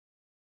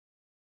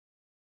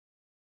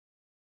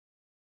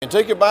And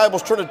take your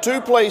Bibles, turn to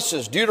two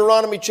places,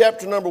 Deuteronomy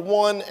chapter number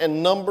 1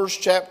 and Numbers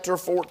chapter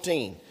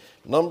 14.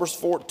 Numbers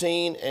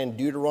 14 and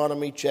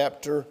Deuteronomy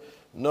chapter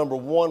number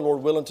 1.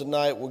 Lord willing,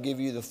 tonight we'll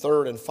give you the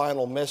third and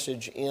final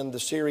message in the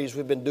series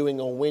we've been doing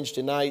on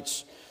Wednesday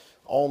nights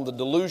on the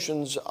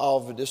delusions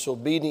of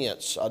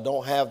disobedience. I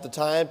don't have the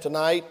time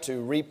tonight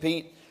to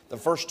repeat the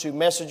first two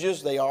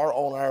messages. They are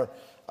on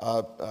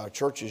our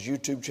church's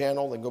YouTube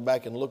channel. Then go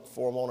back and look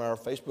for them on our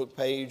Facebook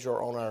page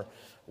or on our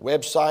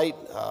website.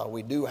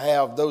 We do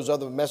have those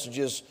other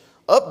messages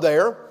up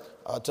there.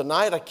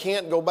 Tonight I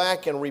can't go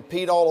back and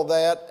repeat all of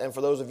that, and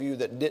for those of you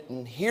that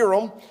didn't hear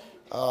them,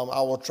 I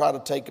will try to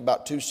take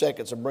about 2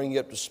 seconds and bring you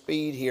up to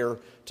speed here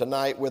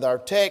tonight with our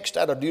text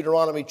out of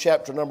Deuteronomy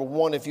chapter number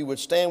 1. If you would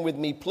stand with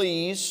me,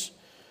 please.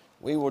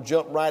 We will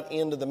jump right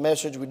into the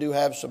message. We do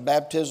have some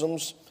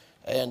baptisms,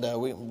 and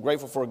we're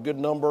grateful for a good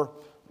number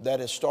that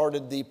has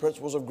started the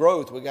Principles of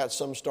Growth. We got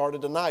some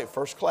started tonight,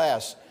 first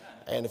class.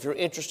 And if you're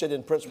interested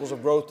in Principles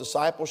of Growth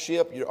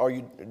discipleship, you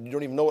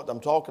don't even know what I'm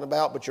talking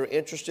about, but you're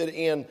interested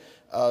in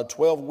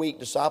 12-week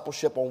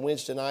discipleship on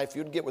Wednesday night, if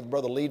you'd get with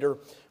Brother Leader,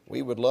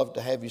 we would love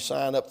to have you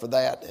sign up for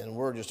that. And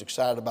we're just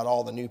excited about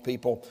all the new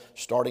people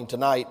starting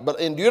tonight. But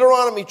in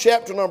Deuteronomy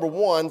chapter number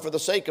 1, for the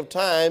sake of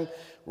time,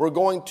 we're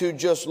going to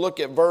just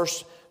look at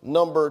verse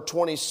number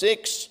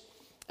 26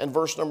 and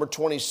verse number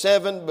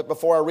 27. But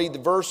before I read the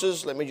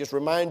verses, let me just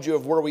remind you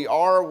of where we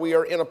are. We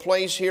are in a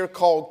place here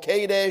called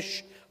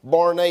Kadesh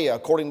Barnea,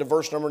 according to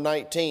verse number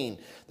 19.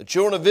 The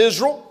children of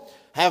Israel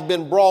have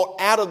been brought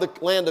out of the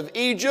land of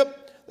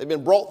Egypt. They've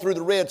been brought through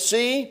the Red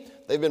Sea.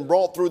 They've been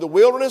brought through the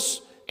wilderness.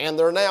 And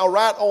they're now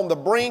right on the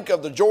brink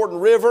of the Jordan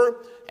River.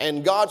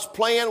 And God's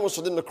plan was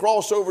for them to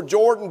cross over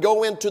Jordan,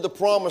 go into the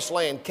promised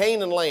land,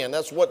 Canaan land.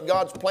 That's what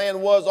God's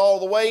plan was all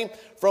the way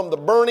from the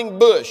burning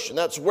bush. And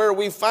that's where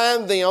we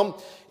find them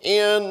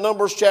in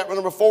Numbers chapter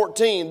number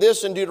 14.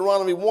 This in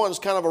Deuteronomy 1 is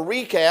kind of a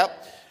recap.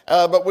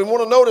 But we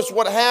want to notice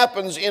what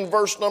happens in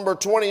verse number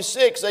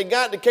 26. They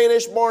got to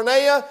Kadesh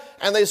Barnea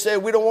and they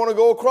said, we don't want to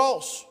go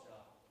across.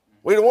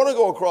 We don't want to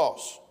go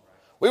across.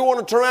 We want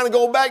to turn around and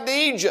go back to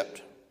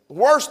Egypt. The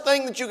worst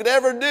thing that you could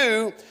ever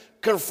do,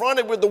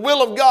 confronted with the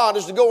will of God,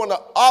 is to go in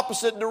the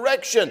opposite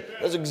direction.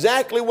 That's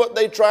exactly what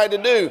they tried to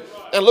do.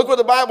 And look what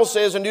the Bible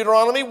says in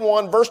Deuteronomy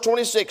 1, verse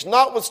 26.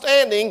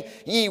 Notwithstanding,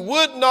 ye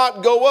would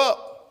not go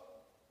up,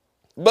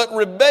 but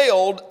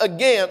rebelled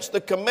against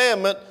the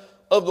commandment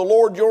of the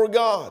Lord your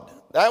God.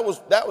 That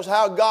was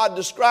how God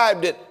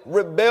described it,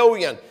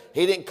 rebellion.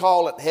 He didn't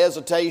call it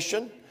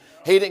hesitation.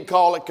 He didn't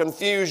call it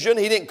confusion.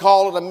 He didn't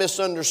call it a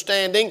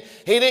misunderstanding.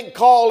 He didn't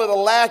call it a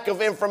lack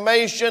of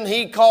information.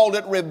 He called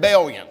it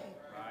rebellion.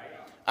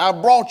 I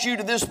brought you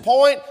to this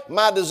point.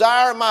 My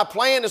desire, my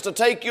plan is to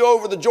take you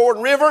over the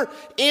Jordan River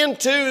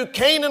into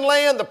Canaan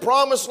land, the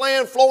promised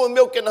land, flowing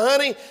milk and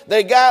honey.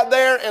 They got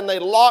there and they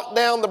locked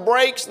down the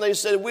brakes and they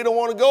said, we don't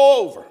want to go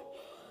over.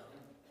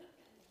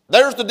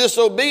 There's the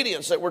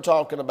disobedience that we're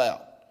talking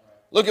about.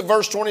 Look at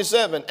verse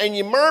 27. And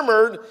ye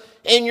murmured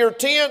in your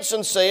tents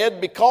and said,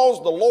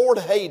 because the Lord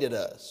hated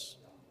us,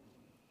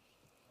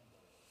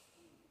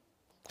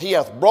 he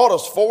hath brought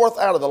us forth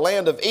out of the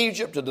land of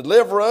Egypt to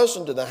deliver us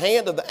into the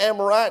hand of the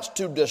Amorites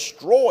to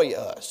destroy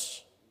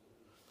us.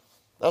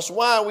 That's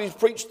why we've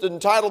preached and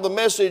entitled the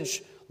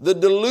message, The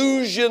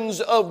Delusions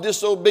of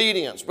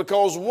Disobedience.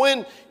 Because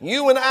when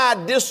you and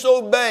I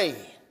disobey,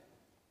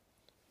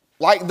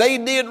 like they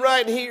did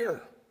right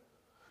here,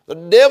 the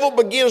devil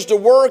begins to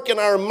work in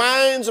our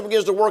minds and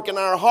begins to work in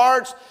our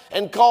hearts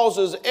and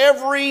causes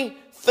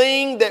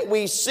everything that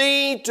we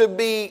see to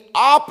be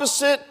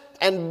opposite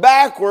and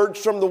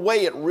backwards from the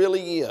way it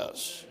really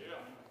is.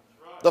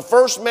 The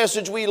first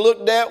message we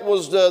looked at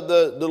was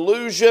the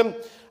delusion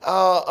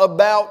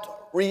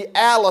about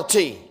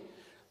reality.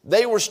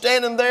 They were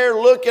standing there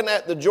looking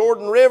at the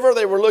Jordan River.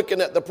 They were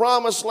looking at the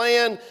promised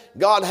land.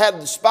 God had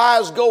the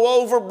spies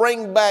go over,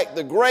 bring back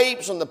the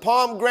grapes and the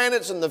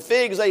pomegranates and the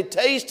figs. They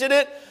tasted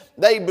it.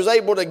 They was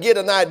able to get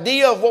an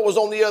idea of what was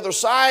on the other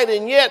side,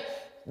 and yet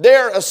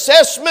their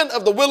assessment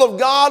of the will of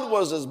God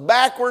was as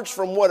backwards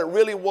from what it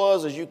really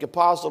was as you could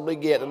possibly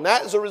get. And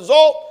that is a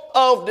result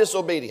of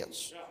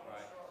disobedience.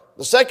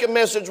 The second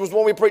message was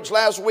one we preached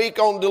last week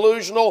on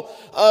delusional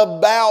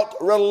about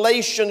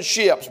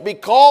relationships.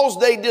 Because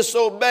they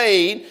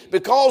disobeyed,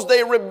 because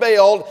they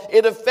rebelled,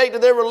 it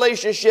affected their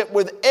relationship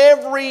with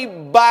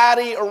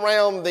everybody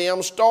around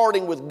them,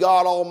 starting with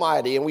God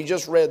Almighty. And we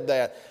just read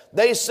that.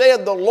 They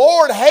said, the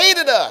Lord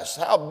hated us.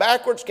 How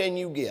backwards can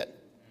you get?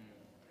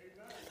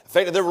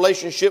 Affected their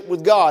relationship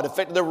with God,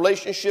 affected their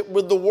relationship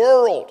with the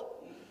world.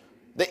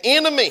 The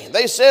enemy,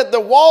 they said the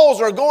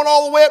walls are going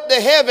all the way up to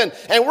heaven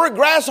and we're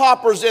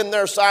grasshoppers in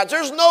their sides.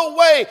 There's no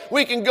way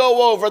we can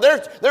go over.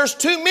 There's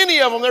too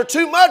many of them. There's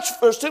too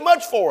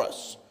much for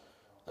us.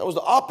 That was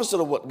the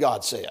opposite of what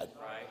God said.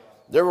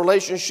 Their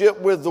relationship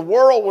with the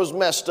world was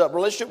messed up.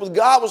 Relationship with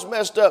God was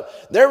messed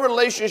up. Their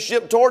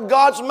relationship toward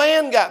God's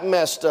man got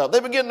messed up. They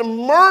began to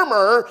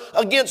murmur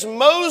against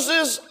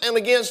Moses and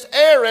against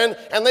Aaron,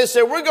 and they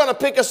said, we're going to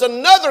pick us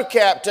another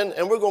captain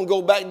and we're going to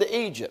go back to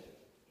Egypt.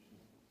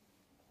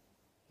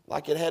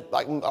 like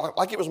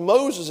it was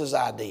Moses'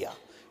 idea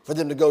for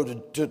them to go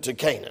to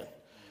Canaan.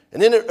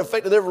 And then it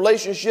affected their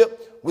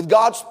relationship with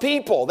God's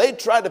people. They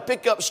tried to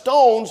pick up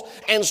stones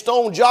and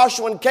stone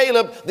Joshua and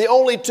Caleb, the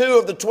only two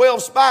of the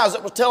 12 spies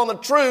that was telling the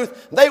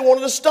truth. They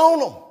wanted to stone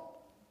them.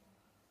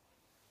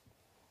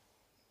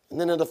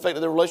 And then it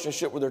affected their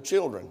relationship with their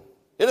children.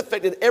 It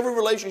affected every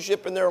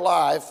relationship in their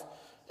life.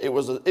 It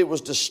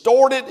was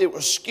distorted, it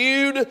was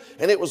skewed,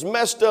 and it was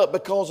messed up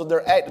because of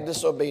their act of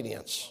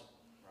disobedience.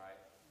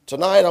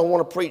 Tonight I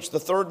want to preach the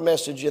third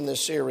message in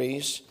this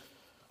series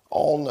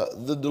on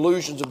the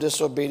delusions of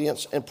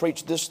disobedience and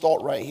preach this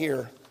thought right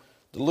here,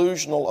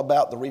 delusional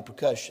about the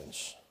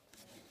repercussions.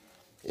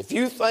 If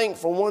you think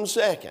for 1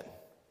 second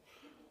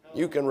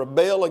you can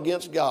rebel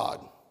against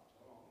God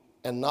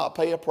and not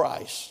pay a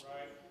price,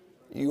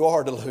 you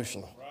are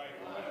delusional.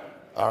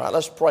 All right,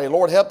 let's pray.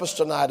 Lord, help us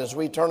tonight as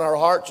we turn our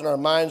hearts and our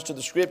minds to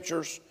the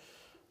Scriptures.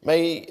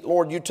 May,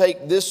 Lord, you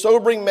take this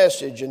sobering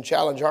message and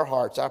challenge our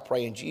hearts, I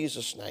pray in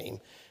Jesus' name.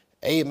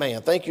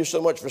 Amen. Thank you so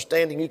much for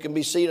standing. You can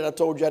be seated. I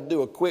told you I'd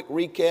do a quick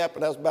recap,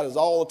 and that's about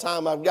all the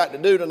time I've got to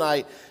do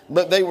tonight.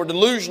 But they were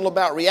delusional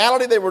about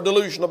reality. They were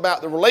delusional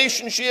about the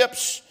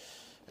relationships.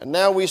 And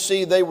now we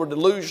see they were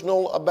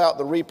delusional about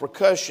the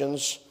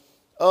repercussions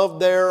of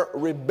their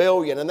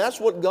rebellion. And that's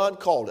what God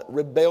called it,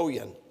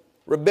 rebellion.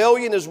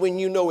 Rebellion is when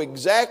you know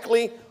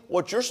exactly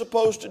what you're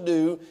supposed to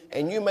do,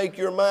 and you make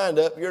your mind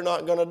up you're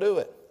not going to do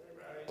it.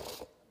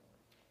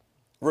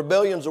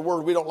 Rebellion's a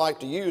word we don't like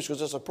to use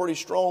because it's a pretty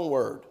strong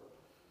word.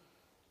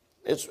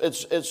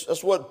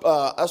 That's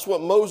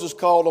what Moses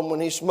called them when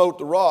he smote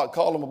the rock,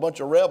 called them a bunch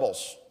of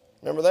rebels.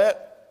 Remember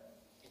that?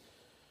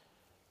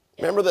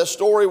 Remember that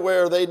story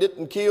where they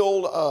didn't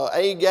kill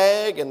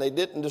Agag and they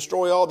didn't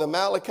destroy all the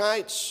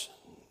Amalekites?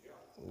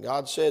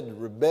 God said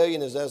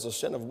rebellion is as a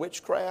sin of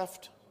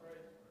witchcraft.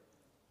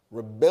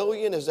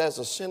 Rebellion is as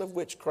a sin of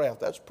witchcraft.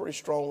 That's pretty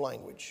strong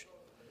language.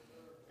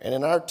 And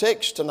in our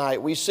text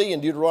tonight, we see in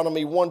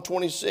Deuteronomy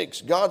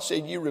 1:26, God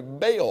said, you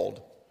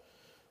rebelled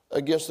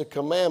against the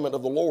commandment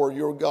of the Lord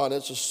your God.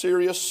 It's a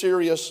serious,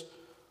 serious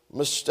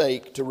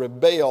mistake to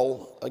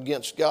rebel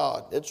against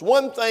God. It's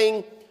one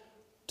thing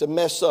to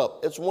mess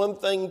up. It's one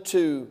thing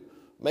to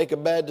make a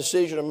bad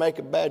decision or make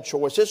a bad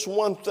choice. It's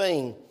one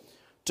thing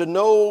to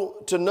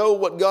know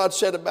what God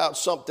said about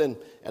something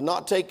and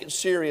not take it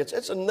serious.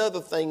 It's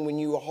another thing when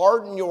you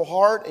harden your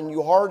heart and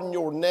you harden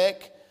your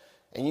neck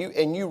and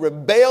you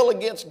rebel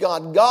against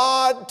God.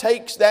 God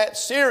takes that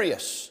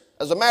serious.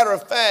 As a matter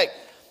of fact,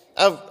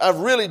 I've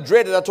really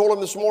dreaded, I told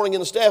him this morning in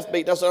the staff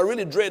meeting, I said I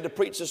really dread to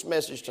preach this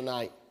message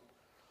tonight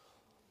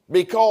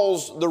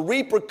because the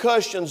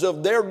repercussions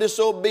of their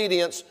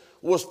disobedience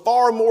was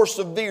far more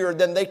severe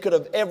than they could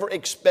have ever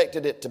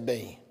expected it to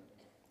be.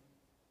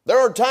 There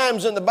are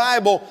times in the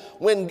Bible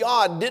when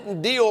God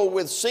didn't deal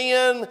with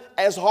sin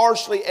as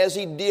harshly as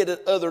he did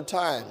at other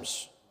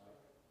times.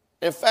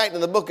 In fact, in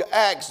the book of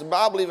Acts, the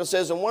Bible even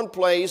says in one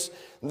place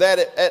that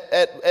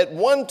at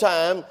one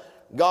time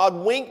God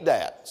winked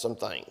at some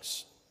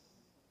things.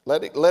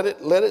 Let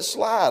it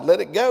slide, let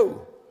it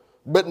go.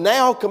 But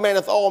now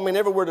commandeth all men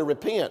everywhere to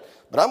repent.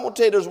 But I'm going to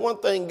tell you there's one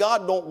thing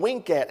God don't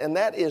wink at, and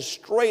that is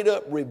straight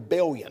up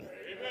rebellion.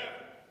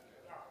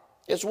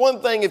 It's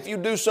one thing if you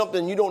do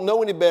something you don't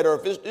know any better.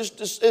 If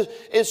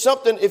it's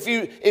something, if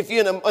you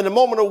in a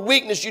moment of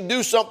weakness you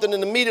do something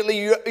and immediately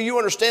you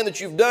understand that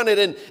you've done it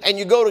and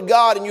you go to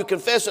God and you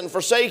confess it and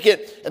forsake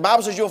it, the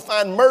Bible says you'll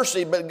find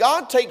mercy. But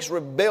God takes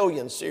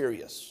rebellion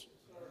serious.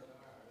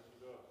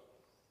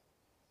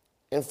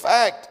 In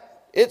fact,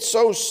 it's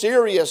so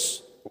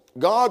serious,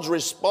 God's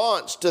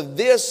response to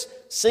this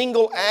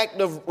single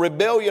act of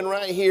rebellion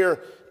right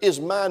here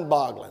is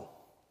mind-boggling.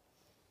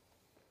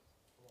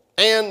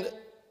 And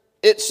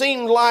it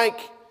seemed like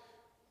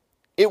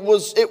it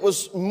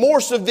was more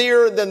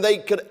severe than they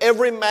could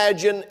ever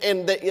imagine,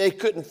 and they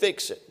couldn't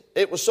fix it.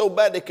 It was so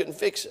bad they couldn't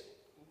fix it.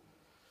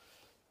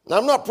 Now,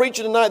 I'm not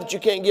preaching tonight that you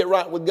can't get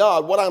right with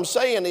God. What I'm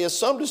saying is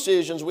some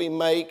decisions we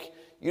make,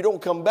 you don't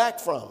come back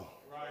from.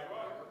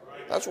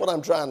 That's what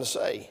I'm trying to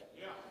say.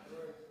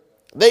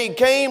 They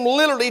came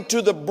literally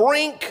to the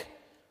brink,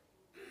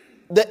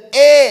 the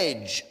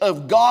edge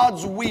of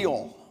God's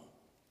will,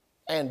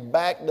 and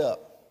backed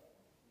up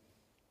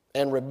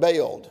and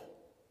rebelled.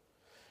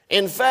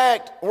 In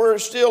fact, we're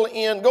still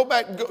in,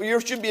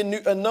 there should be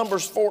a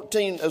Numbers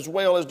 14 as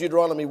well as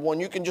Deuteronomy 1.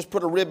 You can just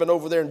put a ribbon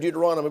over there in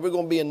Deuteronomy. We're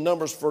going to be in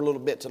Numbers for a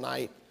little bit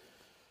tonight.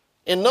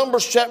 In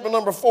Numbers chapter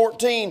number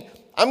 14,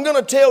 I'm going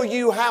to tell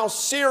you how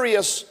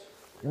serious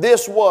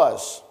this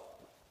was.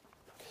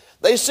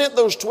 They sent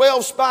those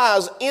 12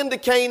 spies into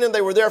Canaan. They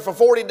were there for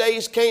 40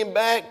 days, came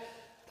back,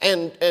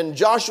 and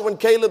Joshua and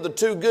Caleb, the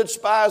two good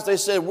spies, they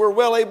said, we're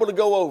well able to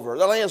go over.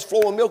 The land's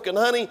flowing milk and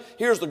honey.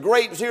 Here's the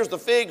grapes, here's the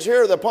figs,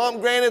 here are the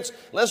pomegranates.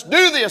 Let's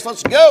do this,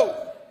 let's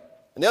go.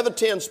 And the other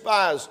 10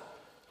 spies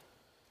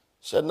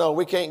said, no,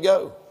 we can't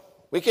go.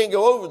 We can't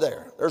go over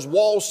there. There's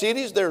walled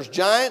cities, there's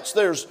giants,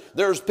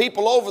 there's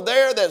people over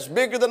there that's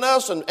bigger than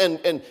us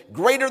and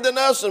greater than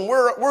us, and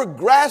we're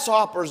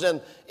grasshoppers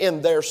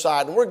in their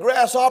sight, and we're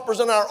grasshoppers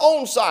in our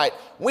own sight.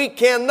 We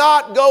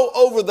cannot go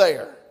over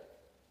there.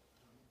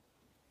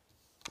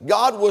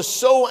 God was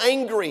so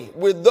angry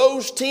with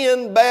those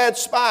 10 bad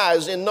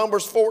spies in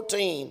Numbers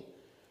 14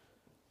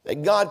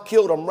 that God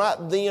killed them right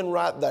then,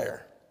 right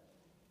there.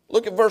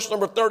 Look at verse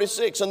number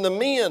 36. And the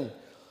men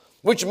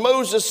which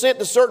Moses sent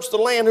to search the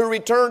land, who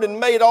returned and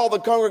made all the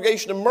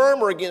congregation to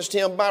murmur against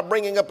him by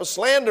bringing up a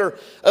slander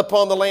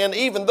upon the land,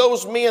 even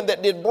those men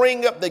that did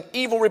bring up the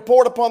evil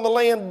report upon the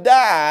land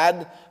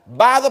died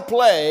by the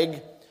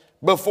plague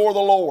before the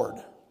Lord.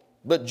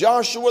 But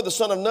Joshua the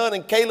son of Nun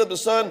and Caleb the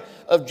son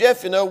of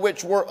Jephunneh,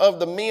 which were of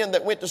the men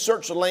that went to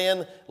search the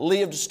land,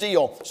 lived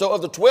still. So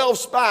of the 12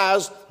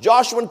 spies,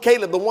 Joshua and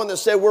Caleb, the one that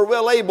said we're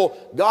well able,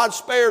 God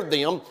spared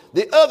them.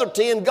 The other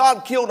 10,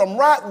 God killed them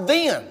right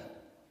then.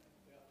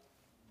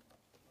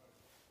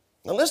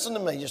 Now listen to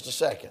me just a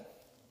second.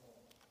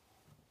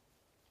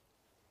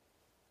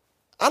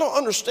 I don't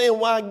understand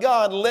why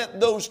God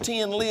let those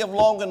 10 live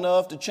long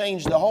enough to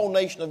change the whole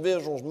nation of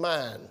Israel's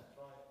mind.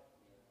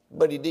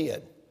 But He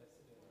did.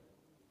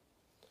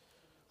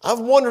 I've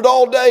wondered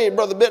all day,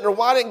 Brother Bittner,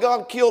 why didn't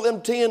God kill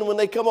them 10 when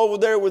they come over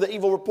there with the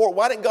evil report?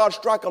 Why didn't God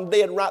strike them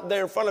dead right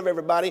there in front of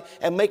everybody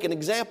and make an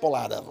example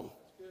out of them?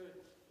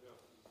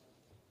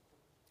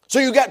 So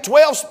you got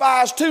 12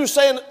 spies, 2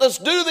 saying, let's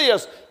do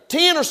this.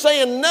 10 are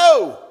saying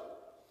no.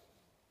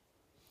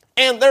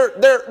 And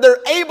they're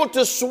able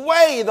to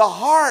sway the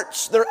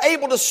hearts. They're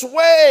able to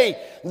sway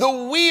the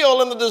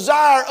will and the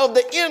desire of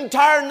the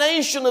entire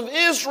nation of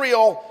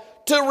Israel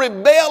to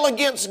rebel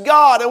against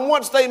God. And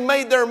once they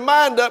made their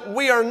mind up,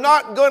 we are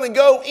not going to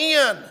go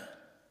in.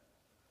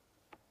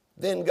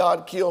 Then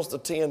God kills the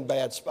 10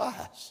 bad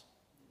spies.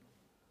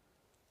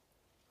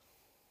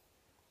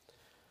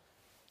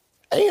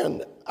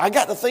 And I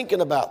got to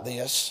thinking about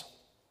this,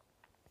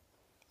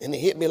 and it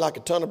hit me like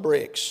a ton of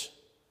bricks.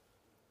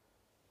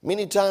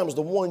 Many times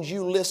the ones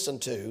you listen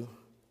to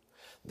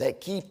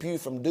that keep you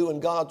from doing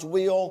God's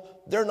will,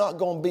 they're not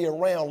going to be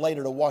around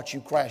later to watch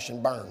you crash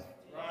and burn.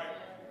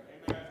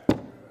 Right.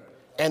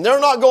 And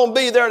they're not going to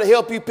be there to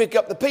help you pick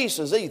up the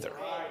pieces either.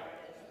 Right.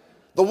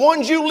 The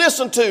ones you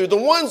listen to, the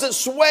ones that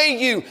sway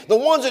you, the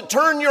ones that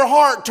turn your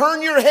heart,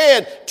 turn your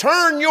head,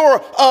 turn your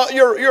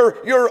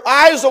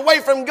eyes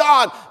away from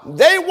God,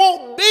 they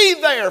won't be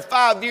there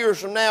 5 years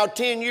from now,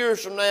 10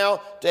 years from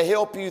now to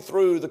help you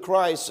through the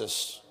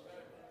crisis.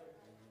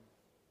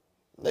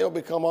 They'll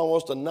become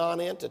almost a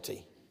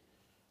non-entity.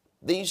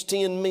 These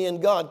 10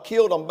 men, God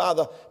killed them by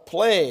the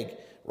plague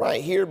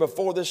right here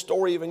before this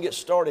story even gets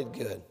started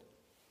good.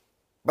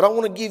 But I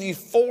want to give you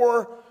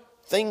 4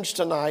 things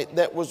tonight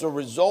that was a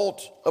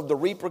result of the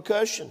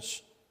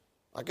repercussions.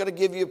 I could have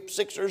given you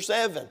 6 or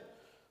 7,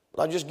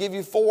 but I'll just give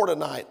you 4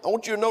 tonight. I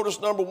want you to notice,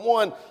 number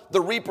 1,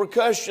 the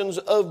repercussions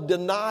of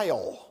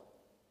denial.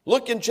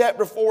 Look in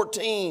chapter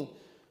 14,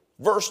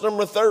 verse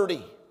number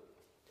 30.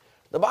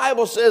 The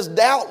Bible says,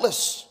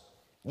 doubtless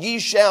ye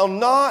shall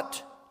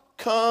not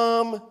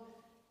come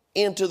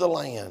into the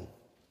land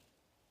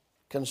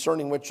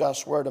concerning which I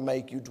swear to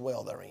make you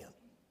dwell therein.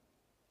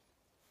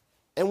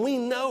 And we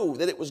know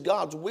that it was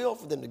God's will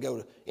for them to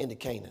go into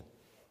Canaan.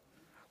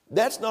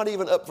 That's not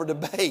even up for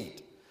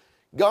debate.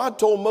 God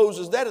told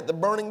Moses that at the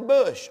burning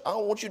bush. I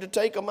want you to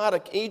take them out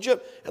of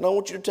Egypt, and I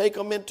want you to take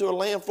them into a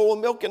land full of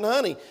milk and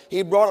honey.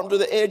 He brought them to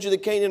the edge of the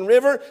Canaan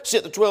River,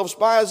 sent the 12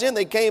 spies in.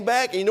 They came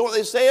back, and you know what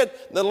they said?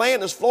 The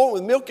land is flowing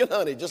with milk and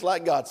honey, just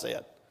like God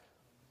said.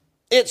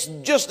 It's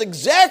just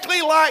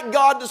exactly like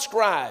God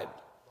described.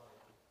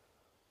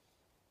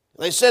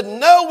 They said,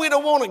 no, we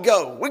don't want to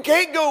go. We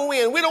can't go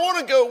in. We don't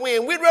want to go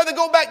in. We'd rather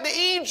go back to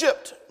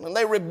Egypt. And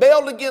they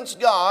rebelled against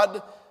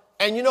God.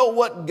 And you know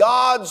what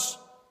God's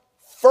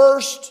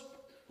first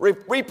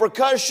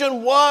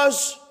repercussion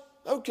was?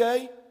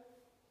 Okay,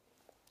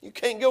 you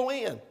can't go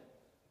in.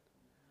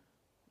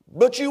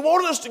 But you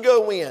wanted us to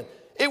go in.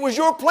 It was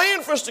your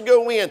plan for us to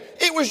go in.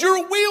 It was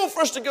your will for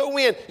us to go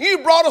in. You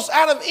brought us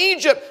out of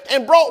Egypt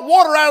and brought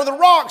water out of the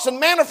rocks and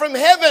manna from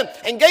heaven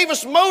and gave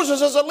us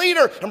Moses as a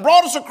leader and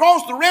brought us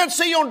across the Red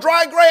Sea on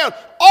dry ground.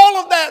 All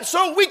of that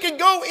so we could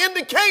go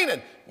into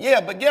Canaan.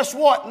 Yeah, but guess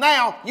what?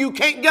 Now you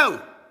can't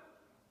go.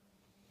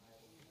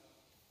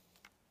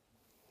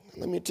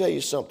 Let me tell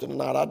you something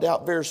tonight. I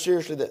doubt very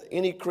seriously that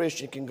any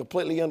Christian can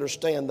completely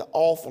understand the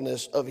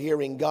awfulness of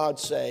hearing God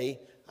say,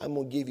 I'm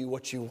going to give you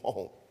what you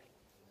want.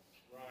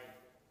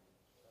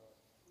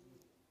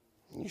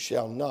 You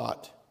shall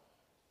not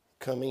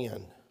come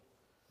in.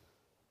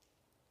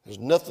 There's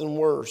nothing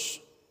worse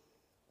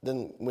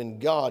than when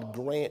God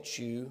grants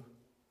you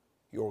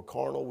your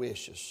carnal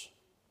wishes.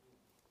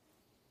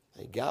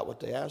 They got what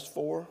they asked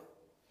for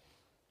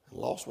and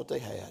lost what they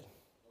had.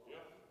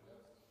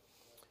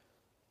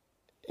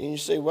 And you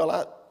say, well,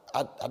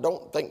 I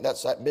don't think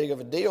that's that big of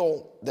a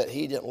deal that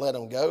He didn't let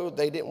them go.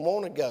 They didn't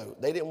want to go.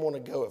 They didn't want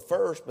to go at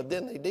first, but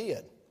then they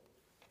did.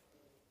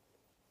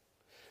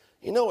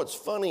 You know, it's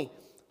funny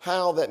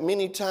how that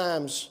many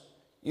times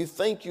You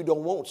think you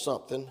don't want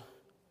something,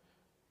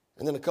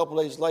 and then a couple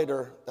days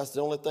later, that's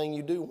the only thing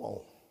you do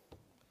want.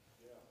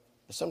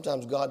 But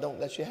sometimes God don't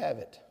let you have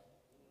it.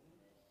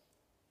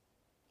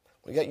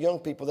 We got young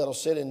people that'll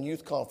sit in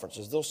youth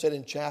conferences. They'll sit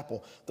in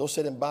chapel. They'll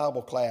sit in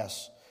Bible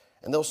class.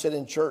 And they'll sit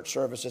in church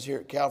services here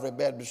at Calvary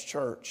Baptist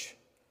Church.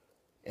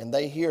 And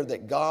they hear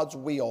that God's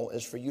will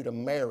is for you to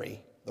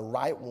marry the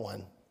right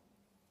one.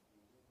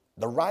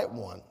 The right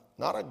one.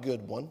 Not a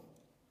good one.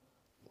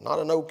 Not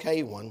an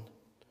okay one.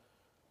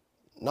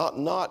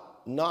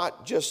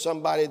 Not just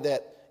somebody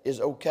that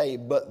is okay,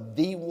 but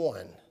the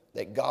one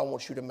that God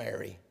wants you to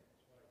marry.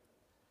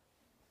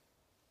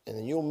 And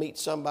then you'll meet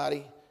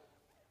somebody,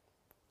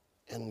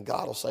 and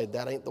God will say,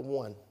 that ain't the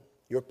one.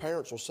 Your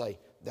parents will say,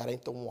 that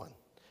ain't the one.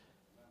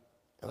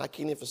 And I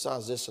can't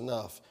emphasize this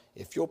enough.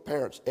 If your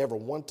parents ever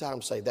one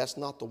time say, that's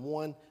not the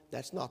one,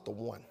 that's not the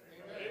one.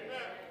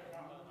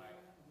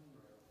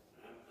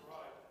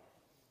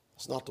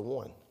 It's not the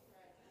one.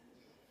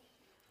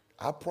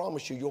 I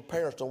promise you, your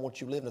parents don't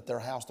want you living at their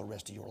house the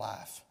rest of your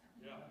life.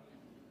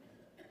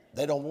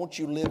 They don't want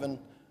you living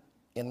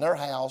in their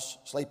house,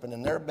 sleeping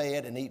in their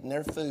bed, and eating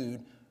their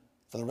food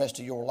for the rest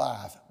of your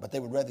life. But they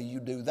would rather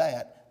you do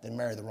that than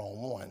marry the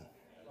wrong one.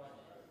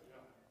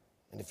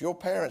 And if your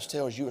parents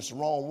tells you it's the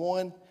wrong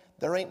one,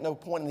 there ain't no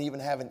point in even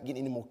getting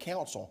any more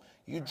counsel.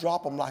 You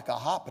drop them like a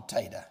hot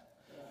potato.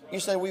 You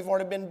say, we've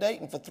already been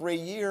dating for 3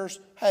 years.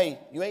 Hey,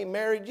 you ain't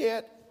married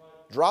yet?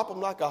 Drop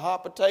them like a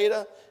hot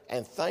potato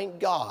and thank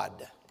God.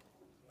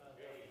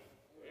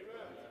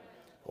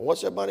 Well,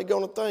 what's everybody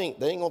going to think?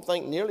 They ain't going to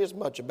think nearly as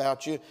much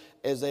about you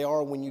as they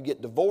are when you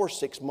get divorced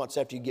 6 months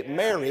after you get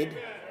married.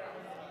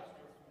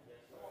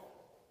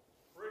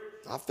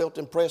 I felt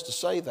impressed to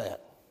say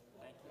that.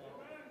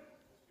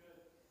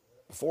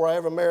 Before I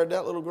ever married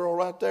that little girl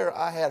right there,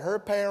 I had her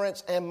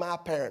parents and my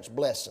parents'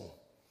 blessing.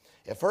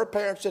 If her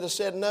parents should have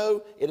said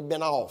no, it'd have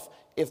been off.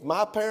 If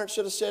my parents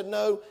should have said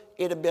no,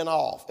 it'd have been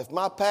off. If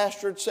my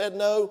pastor had said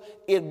no,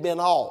 it'd been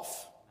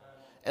off.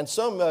 And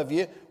some of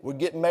you would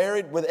get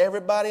married with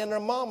everybody and their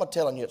mama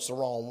telling you it's the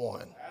wrong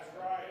one.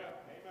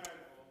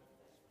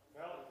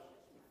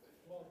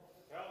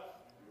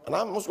 And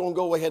I'm just going to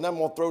go ahead and I'm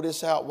going to throw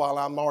this out while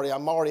I'm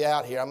already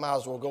out here. I might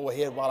as well go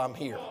ahead while I'm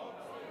here.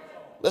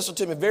 Listen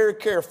to me very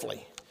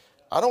carefully.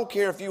 I don't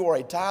care if you are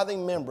a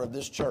tithing member of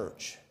this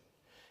church.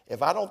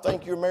 If I don't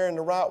think you're marrying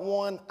the right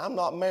one, I'm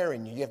not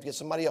marrying you. You have to get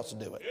somebody else to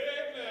do it.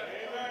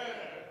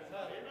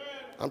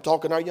 I'm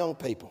talking to our young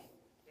people.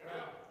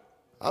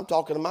 I'm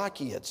talking to my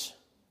kids.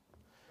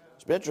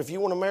 Spencer, if you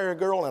want to marry a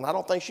girl and I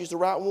don't think she's the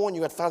right one,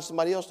 you got to find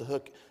somebody else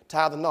to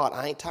tie the knot.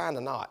 I ain't tying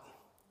the knot.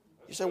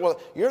 You say,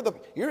 well,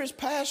 you're his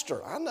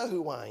pastor. I know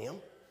who I am.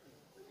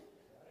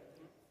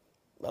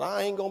 But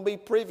I ain't going to be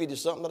privy to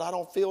something that I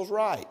don't feel is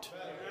right.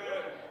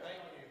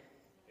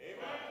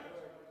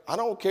 I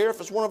don't care if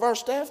it's one of our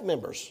staff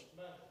members'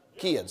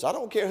 kids. I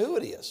don't care who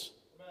it is.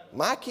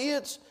 My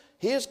kids,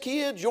 his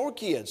kids, your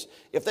kids.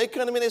 If they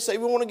come to me and they say,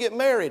 we want to get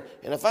married.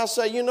 And if I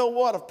say, you know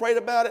what, I've prayed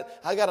about it.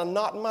 I got a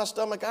knot in my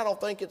stomach. I don't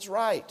think it's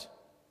right.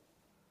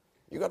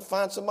 You got to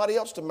find somebody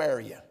else to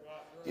marry you.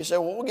 You say,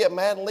 well, we'll get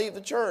mad and leave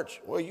the church.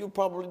 Well, you'll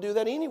probably do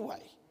that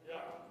anyway.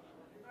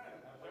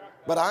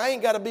 But I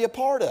ain't got to be a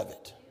part of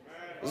it.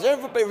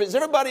 Is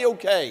everybody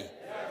okay?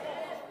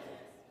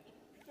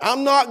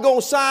 I'm not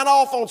going to sign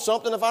off on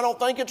something if I don't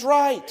think it's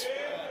right.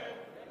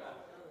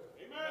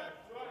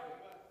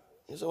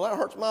 You say, well, that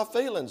hurts my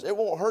feelings. It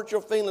won't hurt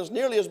your feelings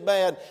nearly as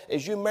bad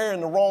as you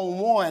marrying the wrong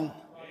one.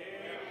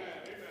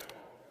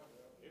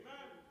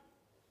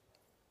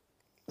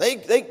 They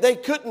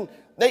couldn't,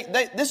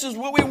 this is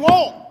what we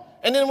want.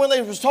 And then when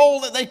they was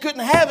told that they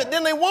couldn't have it,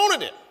 then they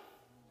wanted it.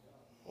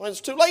 Well,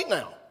 it's too late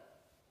now.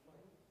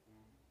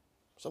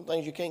 Some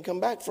things you can't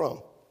come back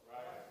from.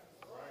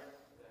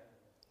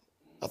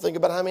 I think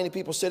about how many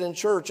people sit in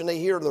church and they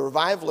hear the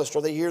revivalist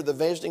or they hear the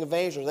visiting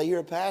evangelist, they hear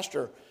a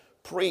pastor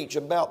preach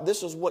about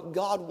this is what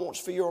God wants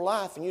for your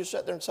life. And you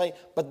sit there and say,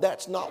 but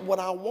that's not what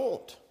I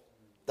want.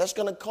 That's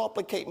going to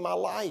complicate my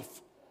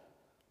life.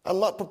 I'm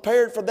not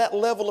prepared for that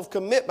level of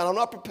commitment. I'm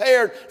not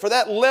prepared for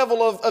that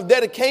level of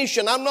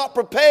dedication. I'm not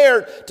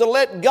prepared to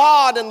let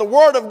God and the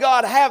Word of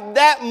God have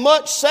that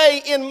much say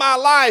in my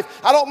life.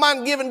 I don't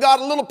mind giving God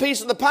a little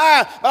piece of the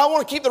pie, but I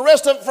want to keep the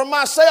rest of it for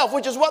myself,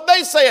 which is what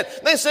they said.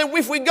 They said,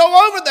 if we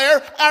go over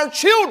there, our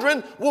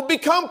children will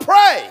become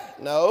prey.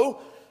 No.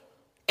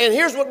 And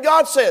here's what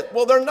God said.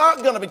 Well, they're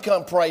not going to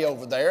become prey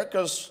over there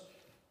because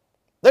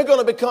they're going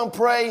to become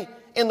prey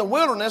in the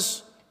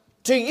wilderness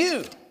to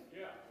you.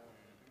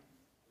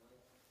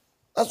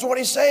 That's what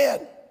he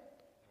said.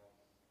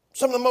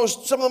 Some of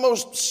the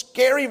most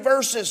scary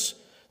verses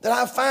that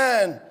I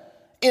find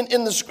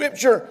in the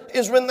scripture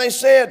is when they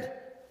said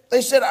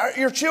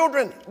your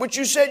children, which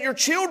you said your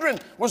children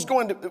was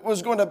going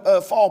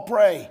to fall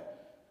prey.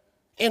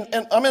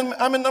 And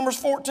I'm in Numbers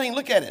 14.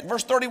 Look at it,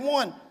 verse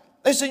 31.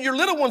 They said your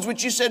little ones,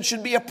 which you said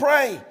should be a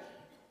prey,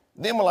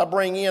 then will I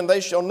bring in.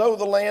 They shall know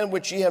the land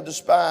which ye have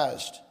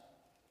despised.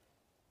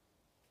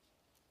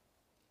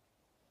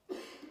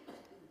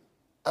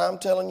 I'm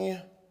telling you,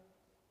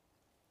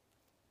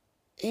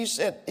 he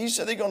said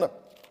they're going to,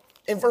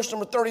 in verse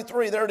number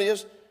 33, there it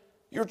is,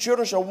 your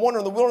children shall wander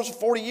in the wilderness for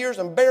 40 years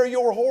and bear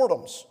your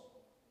whoredoms.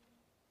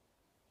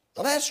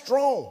 Now that's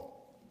strong.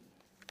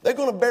 They're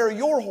going to bear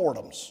your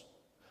whoredoms,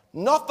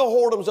 not the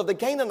whoredoms of the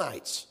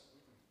Canaanites.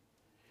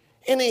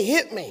 And it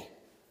hit me.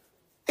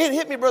 It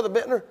hit me, Brother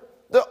Bittner.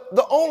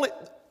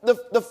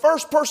 The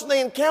first person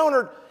they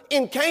encountered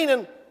in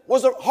Canaan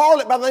was a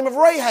harlot by the name of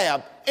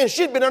Rahab. And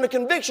she'd been under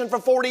conviction for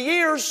 40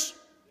 years.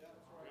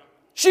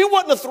 She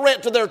wasn't a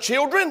threat to their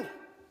children.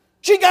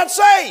 She got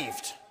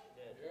saved.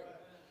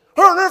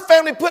 Her and her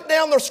family put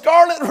down their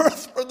scarlet or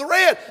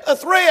a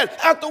thread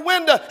out the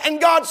window, and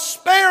God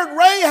spared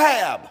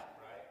Rahab.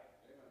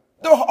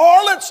 The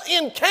harlots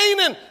in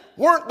Canaan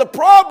weren't the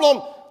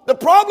problem. The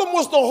problem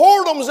was the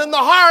whoredoms in the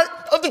heart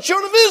of the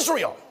children of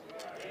Israel.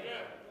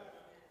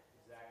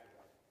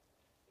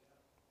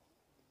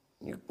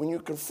 When you're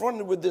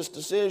confronted with this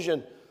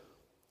decision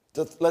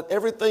to let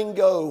everything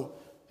go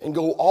and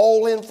go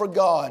all in for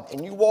God,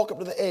 and you walk up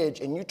to the edge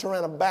and you turn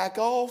around and back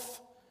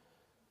off,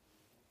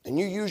 and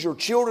you use your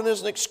children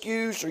as an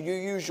excuse, or you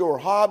use your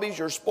hobbies,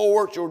 your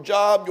sports, your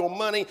job, your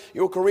money,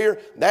 your career,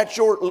 that's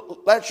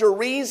your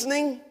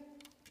reasoning,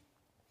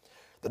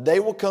 the day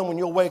will come when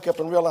you'll wake up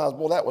and realize,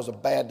 well, that was a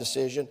bad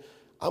decision.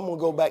 I'm going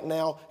to go back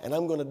now and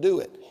I'm going to do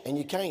it. And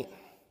you can't.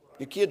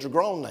 Your kids are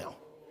grown now.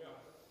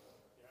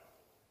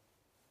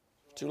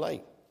 Too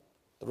late.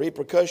 The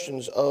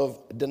repercussions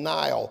of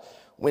denial.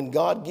 When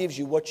God gives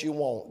you what you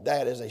want,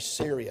 that is a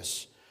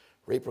serious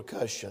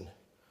repercussion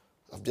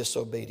of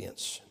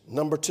disobedience.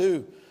 Number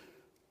two,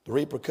 the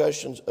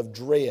repercussions of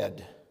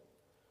dread.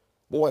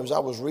 Boy, as I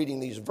was reading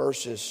these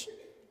verses,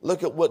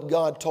 look at what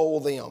God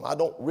told them. I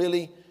don't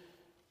really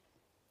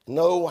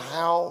know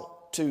how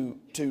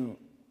to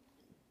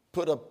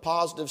put a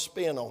positive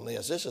spin on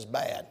this. This is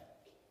bad.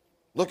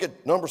 Look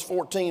at Numbers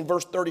 14,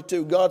 verse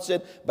 32. God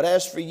said, but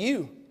as for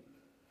you,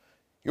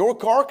 your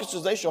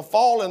carcasses, they shall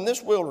fall in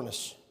this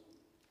wilderness.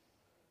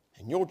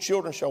 And your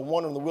children shall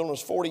wander in the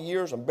wilderness 40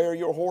 years and bear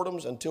your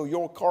whoredoms until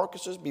your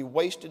carcasses be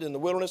wasted in the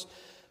wilderness.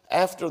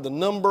 After the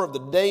number of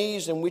the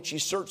days in which ye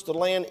search the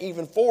land,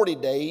 even 40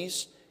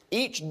 days,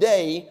 each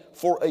day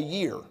for a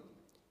year,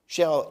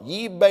 shall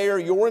ye bear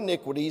your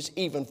iniquities,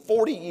 even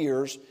 40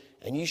 years,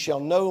 and ye shall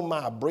know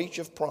my breach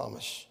of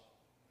promise.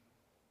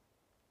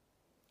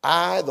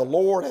 I, the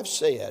Lord, have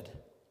said,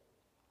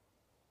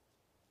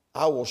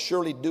 I will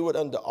surely do it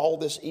unto all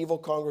this evil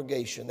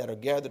congregation that are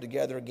gathered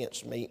together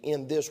against me.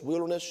 In this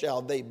wilderness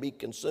shall they be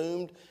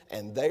consumed,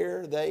 and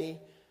there they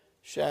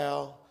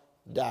shall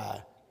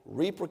die.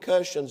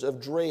 Repercussions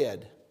of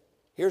dread.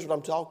 Here's what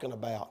I'm talking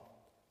about.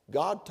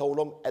 God told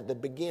them at the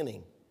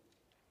beginning,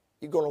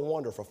 you're going to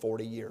wander for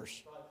 40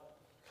 years.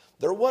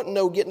 There wasn't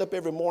no getting up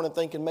every morning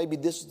thinking maybe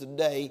this is the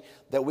day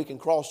that we can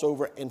cross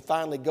over and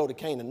finally go to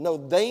Canaan. No,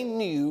 they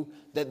knew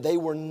that they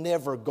were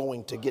never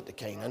going to get to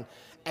Canaan.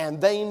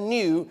 And they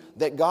knew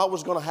that God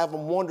was going to have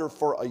them wander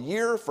for a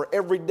year, for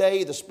every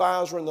day the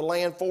spies were in the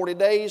land, 40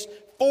 days,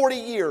 40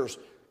 years.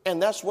 And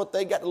that's what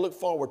they got to look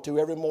forward to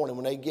every morning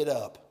when they get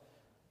up,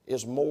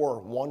 is more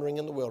wandering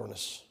in the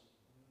wilderness.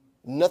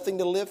 Nothing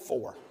to live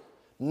for,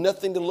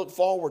 nothing to look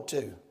forward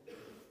to.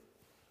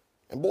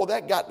 And boy,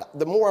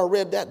 the more I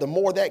read that, the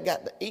more that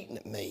got to eating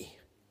at me.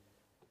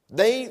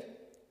 They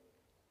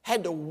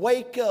had to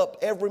wake up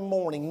every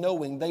morning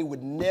knowing they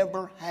would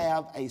never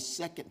have a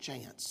second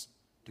chance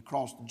to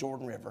cross the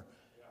Jordan River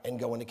and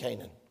go into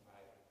Canaan.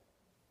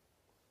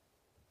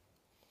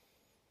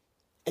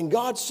 And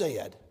God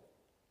said,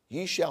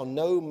 ye shall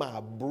know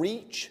my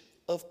breach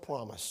of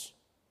promise.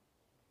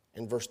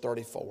 In verse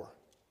 34.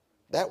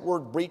 That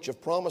word breach of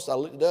promise, I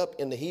looked it up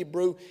in the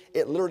Hebrew.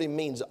 It literally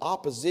means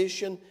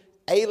opposition,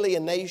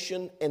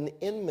 alienation, and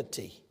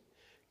enmity.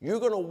 You're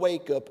going to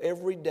wake up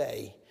every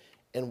day,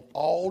 and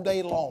all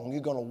day long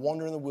you're going to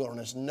wander in the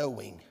wilderness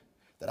knowing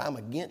that I'm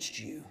against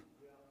you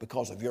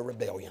because of your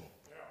rebellion.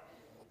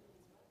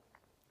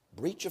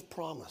 Breach of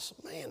promise.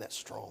 Man, that's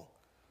strong.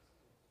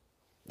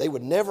 They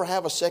would never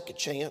have a second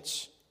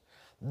chance.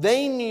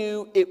 They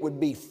knew it would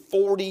be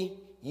 40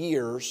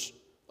 years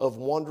of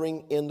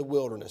wandering in the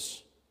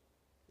wilderness.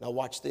 Now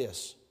watch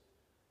this.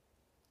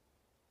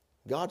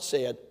 God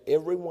said,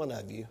 every one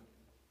of you,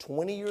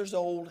 20 years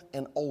old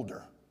and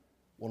older,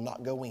 will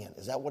not go in.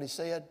 Is that what he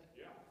said?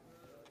 Yeah.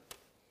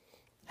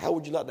 How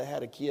would you like to have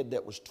had a kid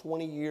that was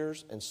 20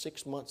 years and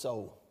 6 months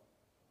old,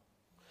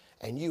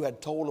 and you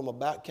had told them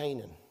about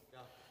Canaan,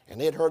 and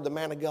they had heard the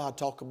man of God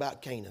talk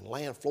about Canaan,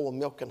 land full of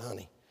milk and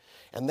honey,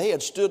 and they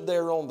had stood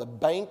there on the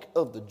bank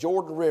of the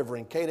Jordan River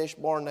in Kadesh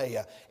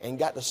Barnea and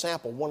got to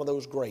sample one of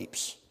those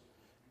grapes,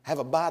 have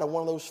a bite of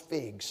one of those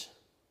figs,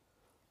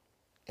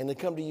 and they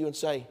come to you and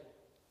say,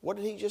 what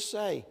did he just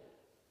say?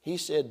 He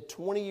said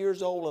 20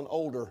 years old and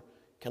older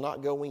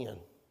cannot go in.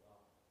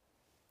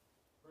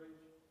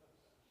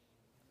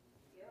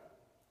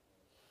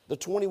 The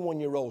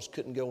 21-year-olds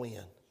couldn't go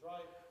in.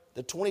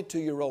 The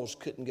 22-year-olds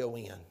couldn't go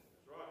in.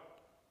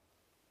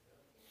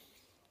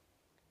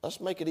 Let's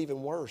make it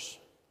even worse.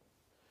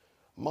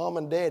 Mom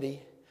and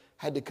Daddy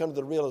had to come to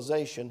the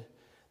realization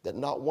that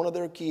not one of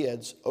their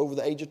kids over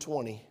the age of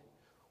 20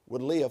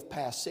 would live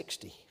past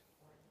 60.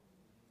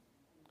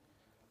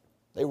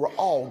 They were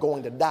all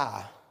going to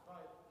die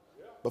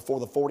before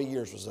the 40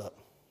 years was up.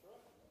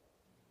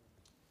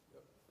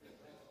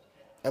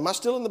 Am I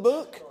still in the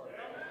book?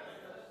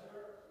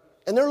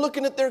 And they're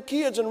looking at their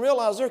kids and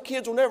realize their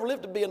kids will never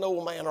live to be an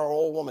old man or an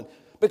old woman.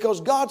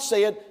 Because God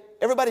said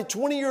everybody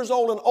 20 years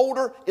old and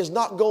older is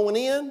not going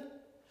in.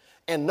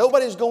 And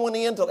nobody's going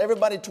in until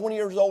everybody 20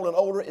 years old and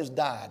older is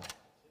died.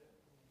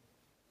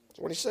 That's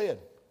what he said.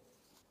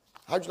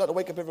 How'd you like to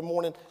wake up every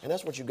morning and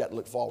that's what you've got to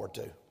look forward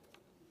to?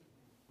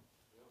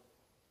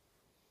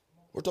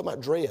 We're talking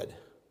about dread.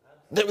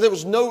 There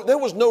was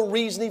no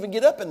reason to even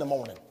get up in the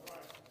morning.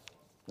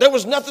 There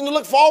was nothing to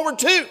look forward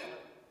to.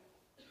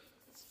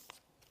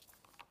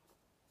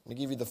 Let me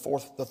give you the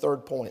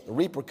third point, the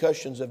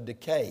repercussions of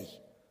decay.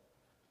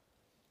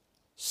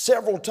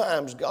 Several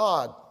times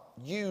God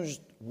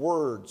used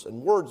words,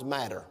 and words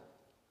matter.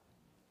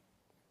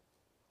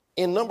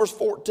 In Numbers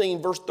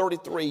 14, verse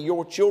 33,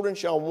 your children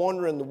shall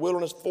wander in the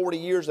wilderness 40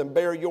 years and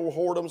bear your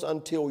whoredoms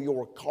until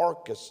your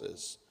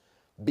carcasses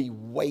be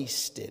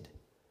wasted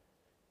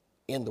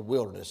in the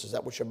wilderness. Is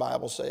that what your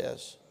Bible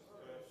says?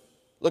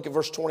 Look at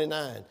verse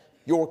 29.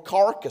 Your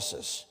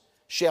carcasses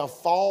shall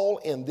fall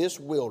in this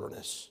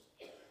wilderness,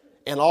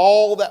 and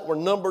all that were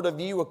numbered of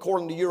you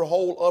according to your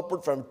whole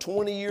upward from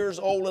 20 years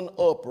old and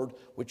upward,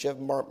 which have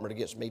murmured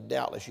against me,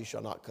 doubtless you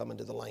shall not come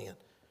into the land.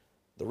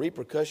 The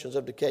repercussions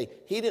of decay.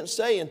 He didn't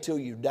say until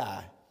you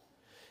die.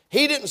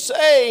 He didn't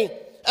say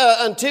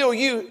until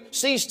you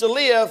cease to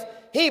live.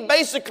 He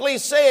basically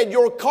said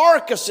your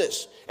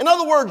carcasses. In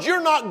other words,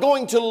 you're not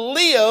going to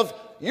live.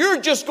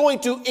 You're just going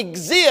to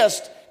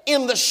exist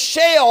in the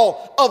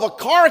shell of a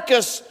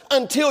carcass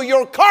until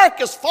your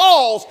carcass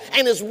falls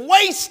and is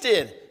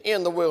wasted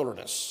in the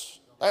wilderness.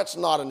 That's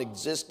not an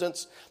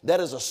existence. That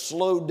is a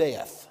slow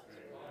death.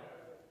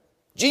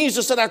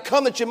 Jesus said, I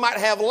come that you might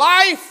have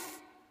life,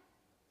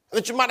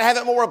 that you might have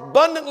it more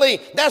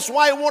abundantly. That's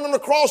why he wanted them to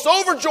cross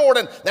over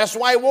Jordan. That's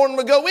why he wanted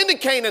them to go into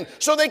Canaan,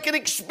 so they could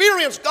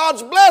experience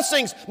God's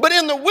blessings. But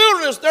in the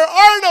wilderness, there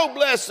are no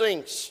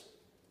blessings,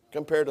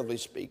 comparatively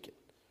speaking.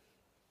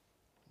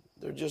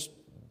 They're just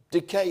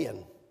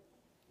decaying.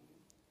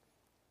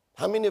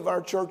 How many of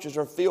our churches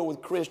are filled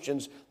with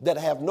Christians that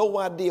have no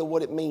idea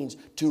what it means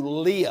to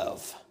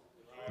live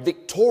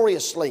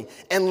victoriously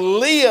and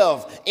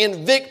live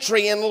in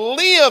victory and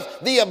live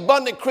the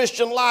abundant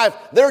Christian life?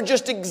 They're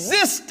just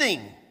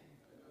existing.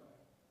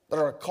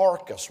 They're a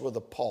carcass with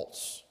a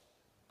pulse.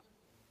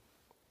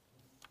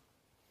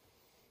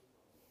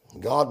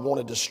 God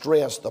wanted to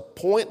stress the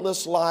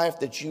pointless life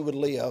that you would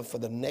live for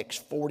the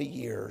next 40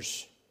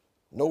 years.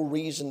 No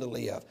reason to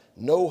live,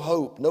 no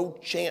hope, no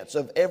chance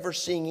of ever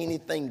seeing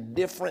anything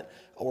different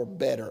or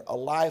better. A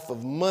life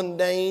of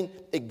mundane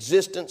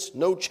existence,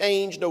 no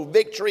change, no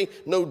victory,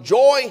 no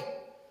joy.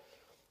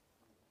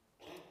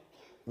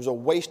 It was a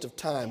waste of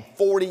time.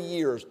 40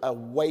 years, a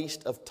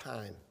waste of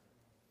time.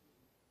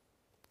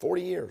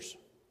 40 years.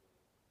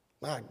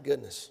 My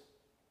goodness.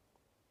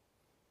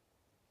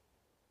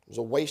 It was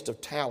a waste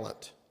of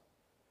talent.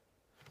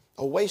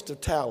 A waste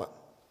of talent.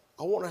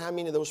 I wonder how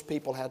many of those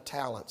people had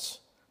talents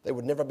they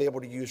would never be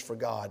able to use for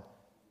God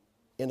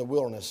in the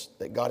wilderness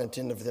that God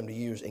intended for them to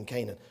use in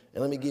Canaan.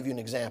 And let me give you an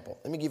example.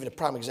 Let me give you a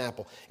prime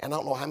example. And I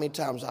don't know how many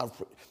times I've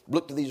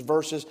looked at these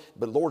verses,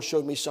 but the Lord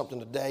showed me something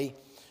today.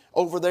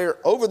 Over there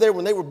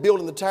when they were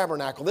building the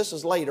tabernacle, this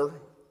is later,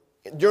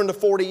 during the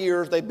 40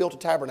 years they built a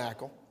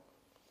tabernacle.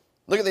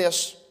 Look at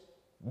this.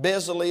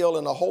 Bezalel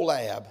and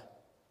Aholiab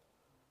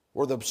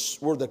were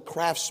the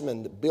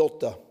craftsmen that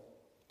built the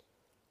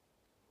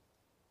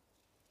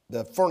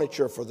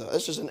furniture for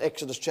this is in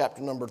Exodus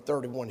chapter number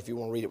 31 if you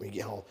want to read it when you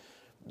get home.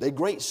 They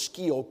great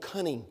skill,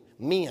 cunning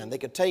men. They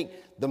could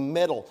take the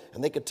metal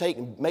and they could take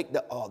and make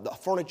the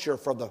furniture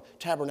for the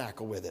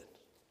tabernacle with it.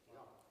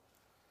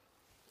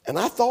 And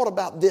I thought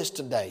about this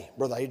today,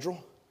 Brother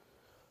Adriel.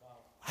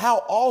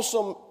 How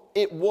awesome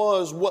it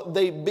was what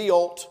they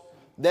built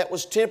that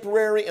was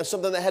temporary and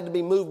something that had to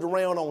be moved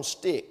around on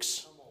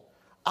sticks.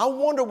 I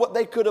wonder what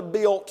they could have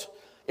built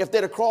if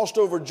they'd have crossed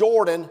over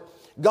Jordan.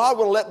 God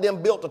would have let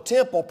them build a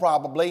temple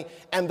probably,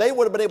 and they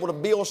would have been able to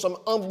build some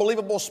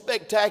unbelievable,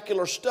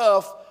 spectacular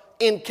stuff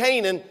in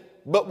Canaan.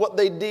 But what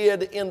they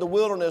did in the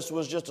wilderness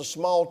was just a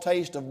small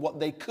taste of what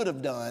they could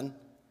have done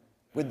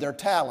with their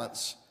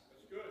talents.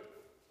 That's good.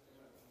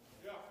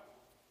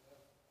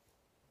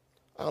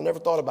 Yeah. I never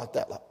thought about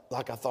that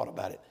like I thought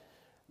about it.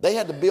 They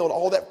had to build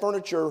all that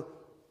furniture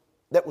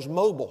that was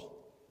mobile,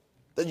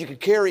 that you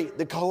could carry.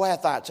 The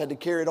Kohathites had to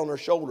carry it on their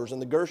shoulders,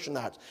 and the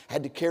Gershonites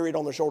had to carry it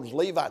on their shoulders.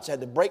 Levites had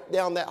to break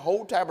down that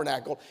whole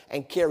tabernacle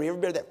and carry every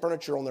bit of that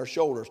furniture on their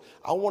shoulders.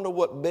 I wonder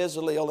what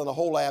Bezalel and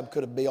Aholiab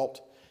could have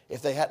built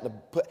if they had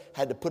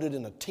to put it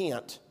in a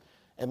tent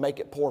and make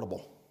it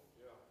portable.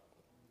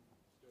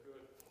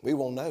 We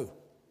won't know.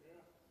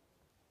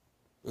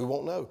 We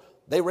won't know.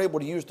 They were able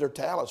to use their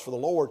talents for the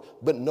Lord,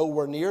 but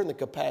nowhere near in the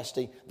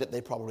capacity that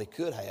they probably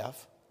could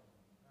have.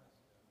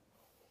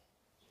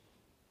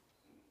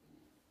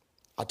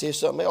 I'll tell you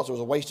something else. It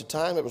was a waste of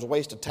time. It was a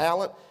waste of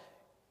talent.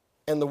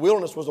 And the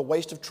wilderness was a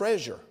waste of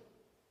treasure.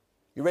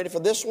 You ready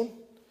for this one?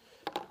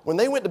 When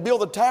they went to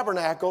build the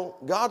tabernacle,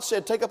 God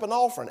said, take up an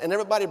offering. And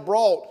everybody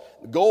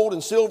brought gold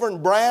and silver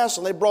and brass,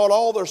 and they brought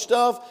all their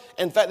stuff.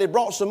 In fact, they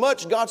brought so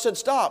much, God said,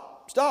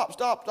 stop.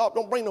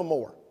 Don't bring no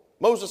more.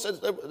 Moses said,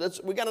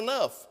 we got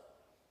enough.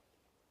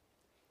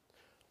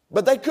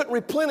 But they couldn't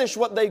replenish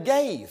what they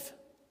gave.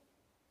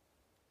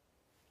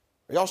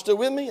 Are y'all still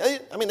with me?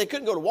 They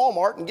couldn't go to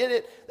Walmart and get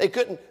it.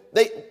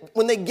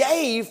 When they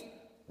gave,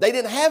 they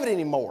didn't have it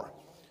anymore.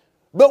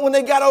 But when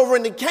they got over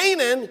into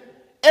Canaan,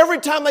 every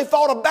time they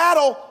fought a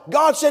battle,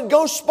 God said,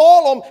 go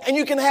spoil them, and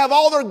you can have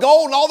all their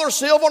gold and all their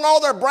silver and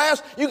all their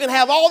brass. You can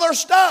have all their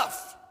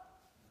stuff.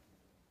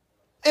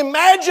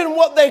 Imagine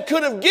what they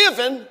could have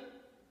given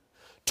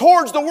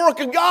towards the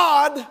work of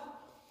God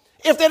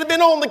if they'd have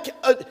been on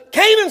the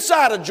Canaan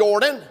side of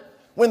Jordan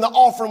when the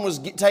offering was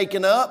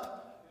taken up,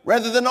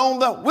 rather than on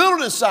the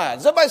wilderness side.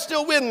 Is everybody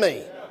still with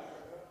me?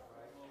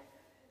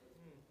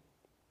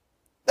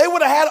 They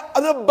would have had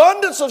an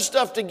abundance of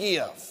stuff to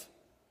give.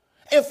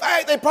 In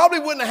fact, they probably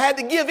wouldn't have had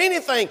to give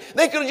anything.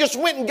 They could have just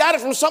went and got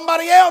it from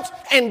somebody else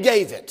and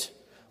gave it.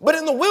 But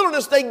in the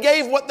wilderness, they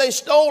gave what they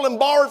stole and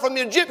borrowed from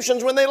the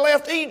Egyptians when they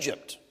left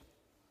Egypt.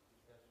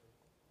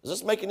 Is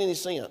this making any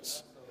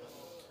sense?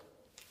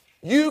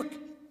 You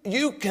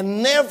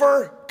can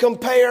never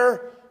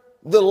compare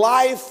the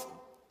life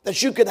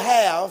that you could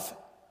have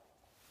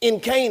in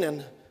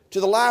Canaan to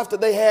the life that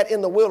they had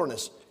in the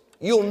wilderness.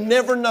 You'll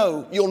never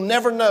know. You will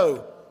never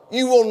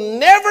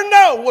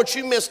know what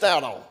you missed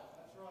out on.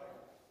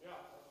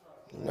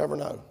 You'll never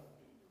know.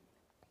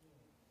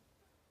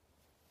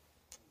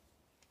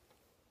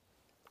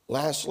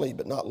 Lastly,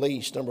 but not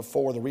least, number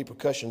 4, the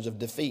repercussions of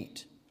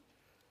defeat.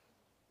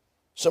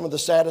 Some of the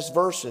saddest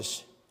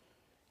verses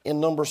in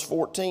Numbers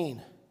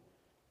 14.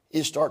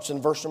 It starts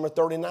in verse number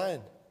 39.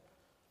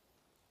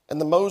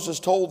 And Moses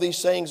told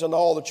these things unto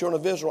all the children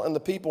of Israel, and the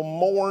people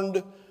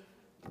mourned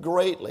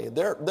greatly.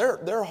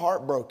 They're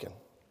heartbroken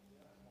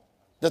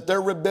that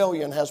their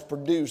rebellion has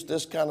produced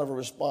this kind of a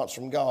response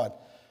from God.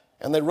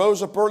 And they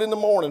rose up early in the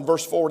morning,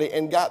 verse 40,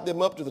 and got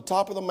them up to the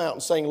top of the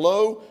mountain, saying,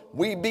 Lo,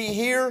 we be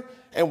here,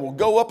 and will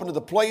go up into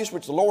the place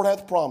which the Lord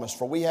hath promised,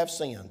 for we have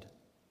sinned.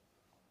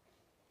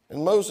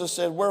 And Moses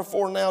said,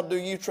 Wherefore now do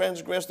you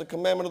transgress the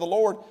commandment of the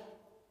Lord?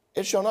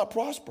 It shall not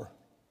prosper.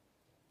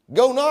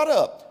 Go not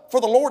up,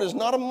 for the Lord is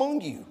not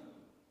among you,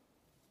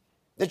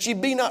 that ye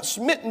be not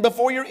smitten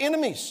before your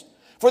enemies.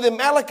 For the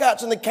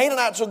Amalekites and the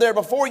Canaanites are there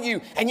before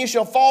you, and you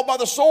shall fall by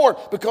the sword,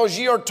 because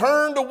ye are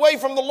turned away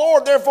from the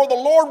Lord. Therefore the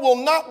Lord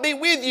will not be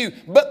with you.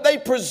 But they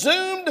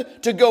presumed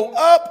to go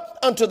up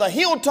unto the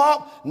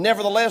hilltop.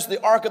 Nevertheless,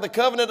 the ark of the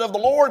covenant of the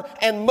Lord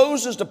and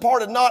Moses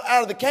departed not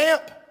out of the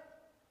camp.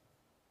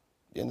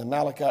 Then the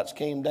Amalekites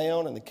came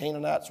down, and the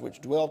Canaanites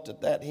which dwelt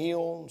at that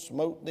hill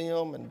smote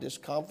them and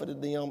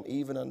discomfited them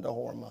even unto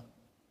Hormah.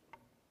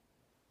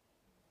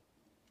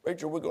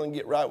 Rachel, we're going to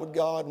get right with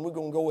God, and we're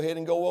going to go ahead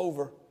and go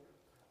over.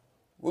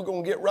 We're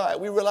going to get right.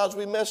 We realize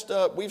we messed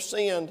up. We've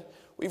sinned.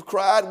 We've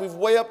cried. We've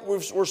wept.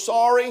 We're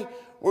sorry.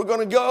 We're going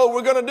to go.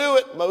 We're going to do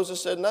it.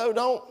 Moses said, no,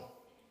 don't.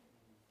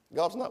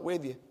 God's not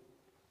with you.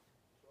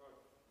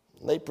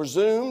 And they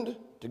presumed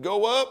to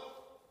go up.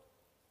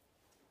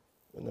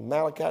 When the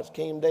Amalekites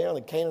came down,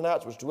 the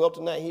Canaanites which dwelt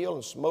in that hill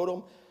and smote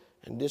them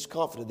and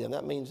discomfited them.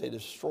 That means they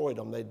destroyed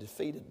them. They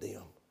defeated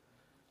them.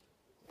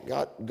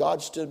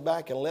 God stood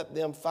back and let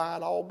them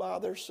fight all by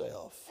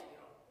themselves.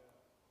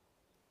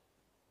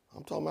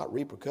 I'm talking about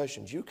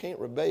repercussions. You can't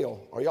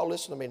rebel. Are y'all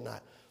listening to me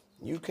tonight?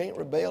 You can't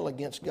rebel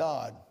against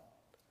God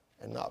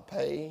and not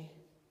pay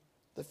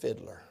the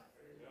fiddler.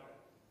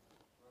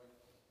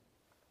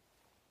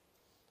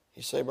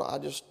 You say, but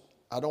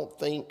I don't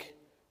think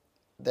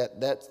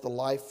that's the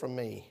life for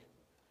me.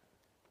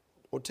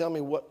 Well, tell me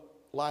what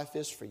life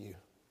is for you.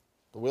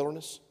 The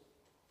wilderness?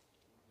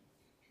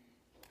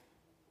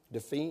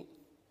 Defeat?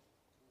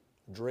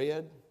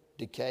 Dread?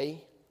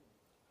 Decay?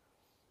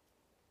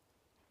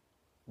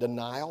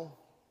 Denial?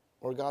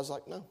 Or God's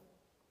like, no.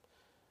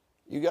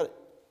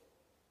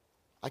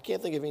 I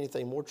can't think of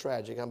anything more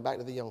tragic. I'm back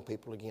to the young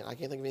people again. I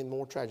can't think of anything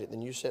more tragic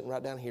than you sitting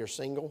right down here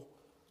single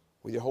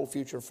with your whole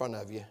future in front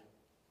of you.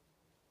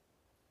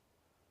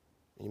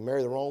 And you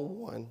marry the wrong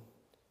one,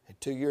 and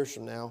 2 years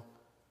from now,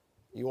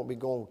 you won't be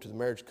going to the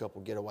marriage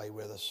couple get away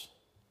with us.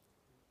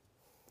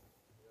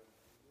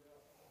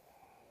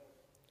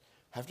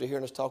 After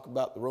hearing us talk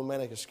about the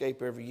romantic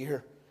escape every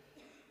year,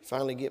 you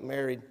finally get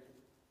married,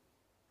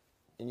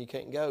 and you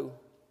can't go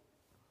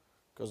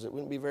because it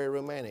wouldn't be very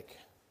romantic.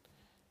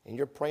 And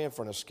you're praying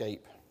for an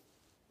escape.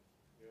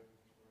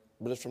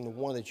 But it's from the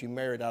one that you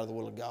married out of the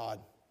will of God.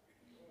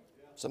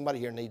 Somebody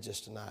here needs this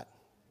tonight.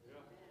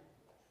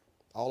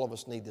 All of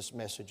us need this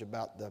message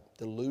about the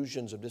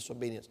delusions of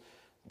disobedience.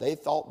 They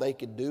thought they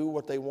could do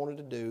what they wanted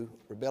to do,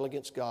 rebel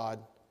against God,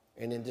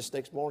 and then just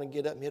next morning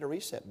get up and hit a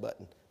reset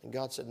button. And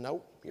God said,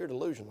 nope, you're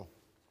delusional.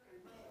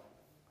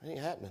 It ain't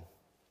happening.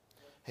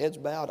 Heads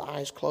bowed,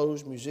 eyes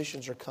closed,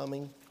 musicians are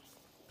coming.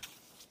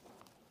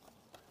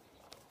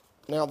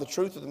 Now, the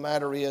truth of the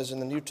matter is, in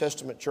the New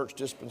Testament church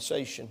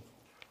dispensation,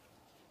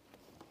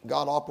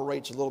 God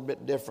operates a little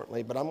bit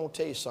differently. But I'm going to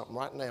tell you something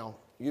right now.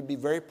 You'd be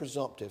very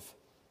presumptive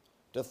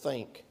to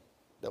think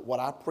that what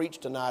I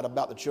preached tonight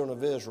about the children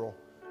of Israel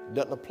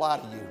doesn't apply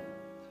to you.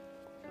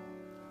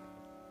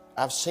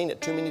 I've seen it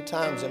too many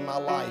times in my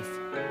life.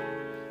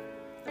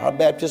 Our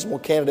baptismal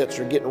candidates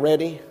are getting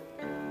ready.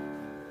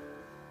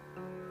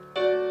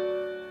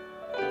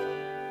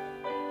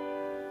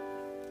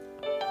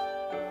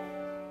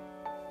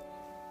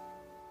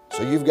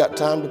 So you've got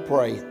time to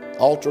pray.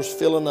 Altar's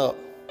filling up.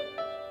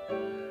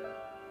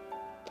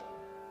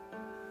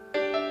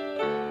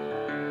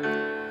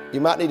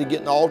 You might need to get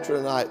in the altar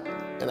tonight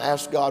and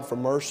ask God for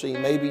mercy.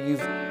 Maybe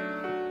you've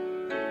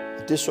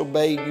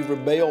disobeyed, you've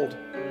rebelled.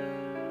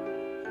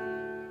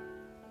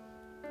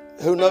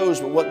 Who knows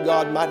but what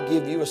God might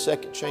give you a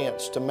second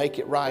chance to make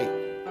it right.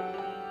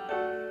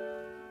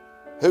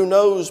 Who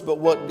knows but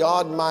what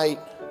God might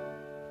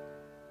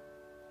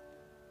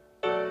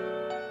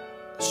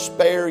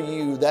spare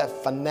you that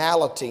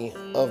finality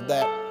of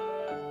that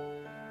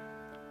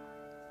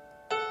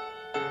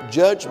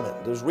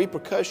judgment, those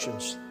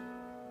repercussions.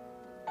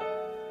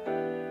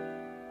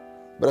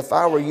 But if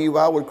I were you,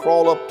 I would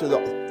crawl up to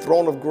the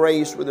throne of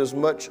grace with as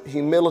much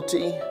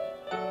humility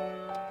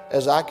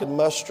as I could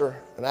muster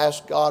and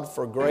ask God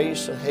for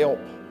grace and help.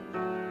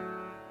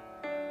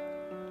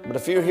 But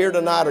if you're here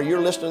tonight or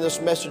you're listening to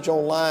this message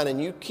online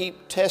and you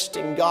keep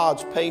testing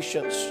God's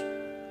patience,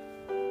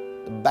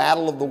 the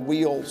battle of the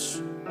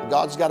wheels,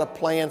 God's got a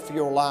plan for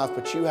your life,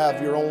 but you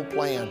have your own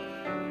plan.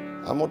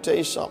 I'm going to tell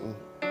you something.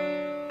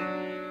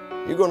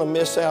 You're going to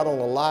miss out on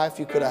a life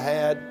you could have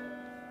had.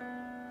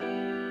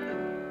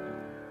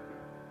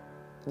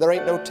 There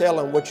ain't no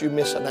telling what you're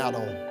missing out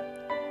on.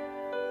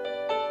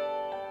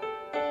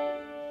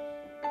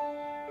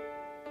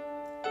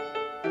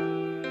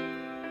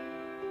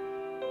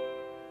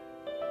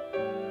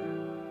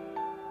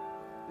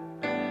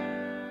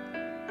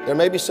 There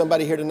may be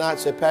somebody here tonight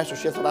say, Pastor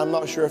Shiflett, I'm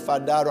not sure if I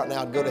died right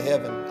now I'd go to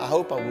heaven. I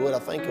hope I would. I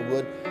think I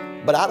would.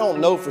 But I don't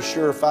know for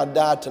sure if I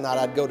died tonight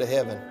I'd go to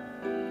heaven.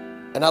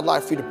 And I'd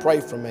like for you to pray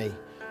for me.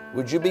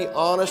 Would you be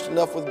honest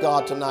enough with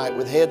God tonight,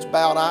 with heads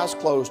bowed, eyes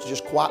closed, to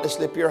just quietly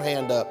slip your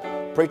hand up?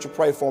 Preacher,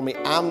 pray for me.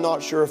 I'm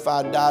not sure if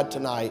I died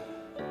tonight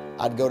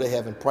I'd go to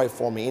heaven. Pray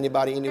for me.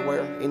 Anybody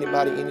anywhere?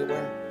 Anybody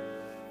anywhere?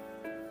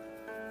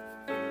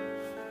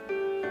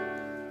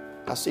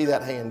 I see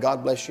that hand.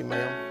 God bless you,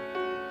 ma'am.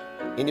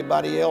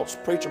 Anybody else?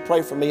 Preacher,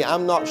 pray for me.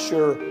 I'm not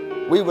sure.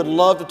 We would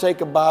love to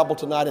take a Bible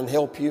tonight and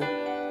help you.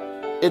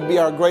 It'd be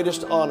our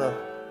greatest honor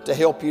to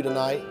help you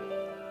tonight.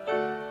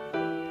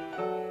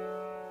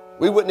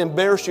 We wouldn't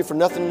embarrass you for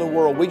nothing in the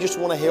world. We just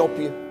want to help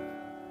you.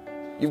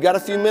 You've got a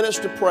few minutes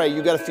to pray.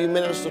 You've got a few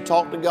minutes to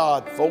talk to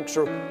God. Folks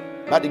are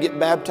about to get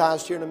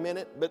baptized here in a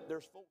minute, but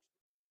there's folks.